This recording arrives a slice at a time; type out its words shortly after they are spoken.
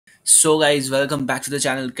So guys, welcome back to the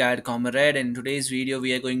channel Cat Comrade. In today's video,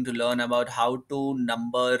 we are going to learn about how to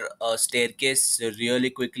number a staircase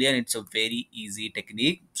really quickly, and it's a very easy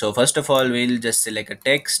technique. So first of all, we'll just select a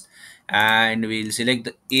text, and we'll select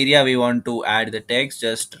the area we want to add the text.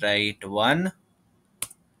 Just write one.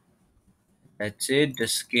 That's it.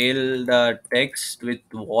 Just scale the text with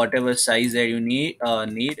whatever size that you need.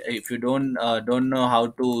 If you don't know how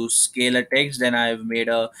to scale a text, then I've made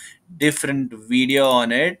a different video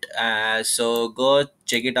on it. So go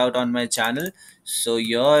check it out on my channel. So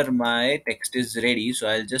here my text is ready. So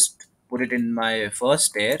I'll just put it in my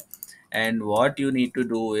first layer. And what you need to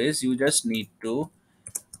do is you just need to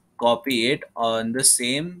copy it on the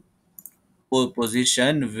same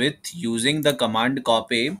position with using the command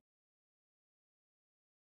copy.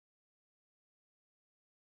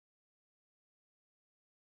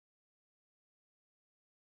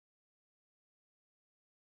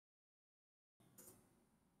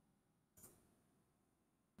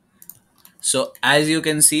 So as you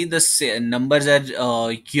can see, the numbers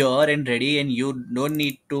are here and ready, and you don't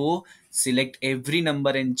need to select every number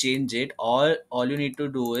and change it. All you need to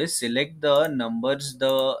do is select the numbers,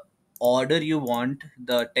 the order you want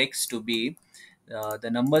the text to be, the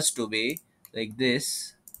numbers to be like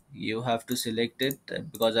this. You have to select it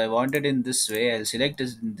because I want it in this way. I'll select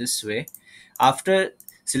it in this way. After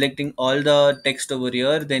selecting all the text over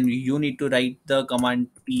here, then you need to write the command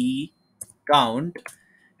p count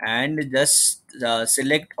and just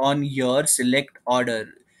select on your select order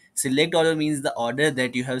means the order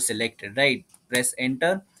that you have selected, right? Press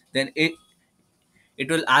enter. Then it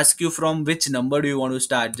will ask you from which number do you want to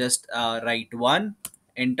start. Just write one,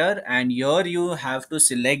 enter, and here you have to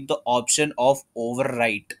select the option of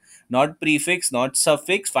overwrite, not prefix, not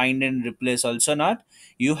suffix, find and replace also not.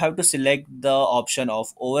 You have to select the option of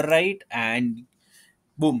overwrite, and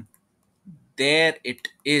boom, there it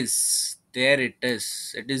is. There it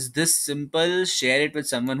is. It is this simple. Share it with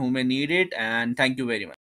someone who may need it. And thank you very much.